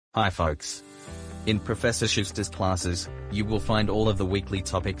Hi folks. In Professor Schuster's classes, you will find all of the weekly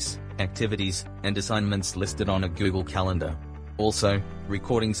topics, activities, and assignments listed on a Google Calendar. Also,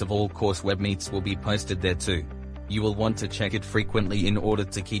 recordings of all course web meets will be posted there too. You will want to check it frequently in order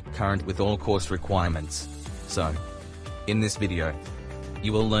to keep current with all course requirements. So, in this video,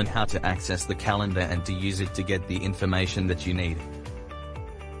 you will learn how to access the calendar and to use it to get the information that you need.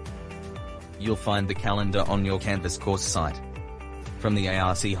 You'll find the calendar on your Canvas course site. From the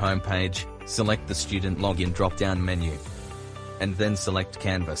ARC homepage, select the Student Login drop-down menu, and then select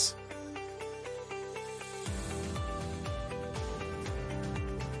Canvas.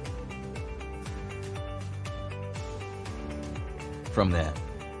 From there,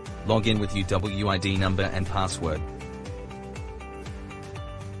 log in with your WID number and password.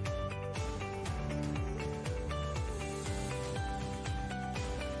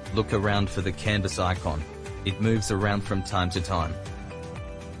 Look around for the Canvas icon. It moves around from time to time.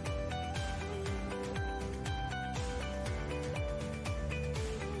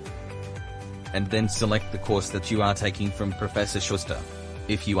 And then select the course that you are taking from Professor Schuster.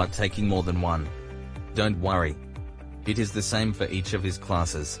 If you are taking more than one, don't worry. It is the same for each of his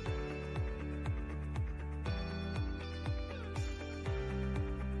classes.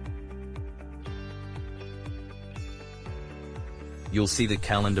 You'll see the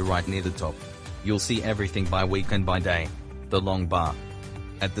calendar right near the top. You'll see everything by week and by day. The long bar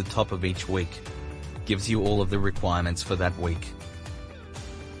at the top of each week gives you all of the requirements for that week.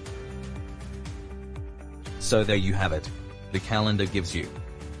 So there you have it. The calendar gives you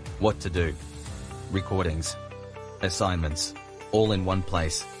what to do, recordings, assignments, all in one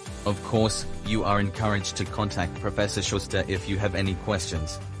place. Of course, you are encouraged to contact Professor Schuster if you have any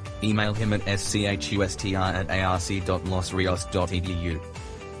questions. Email him at schustr@arc.losrios.edu.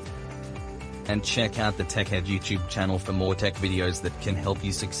 And check out the TechEd YouTube channel for more tech videos that can help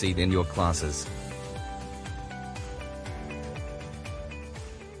you succeed in your classes.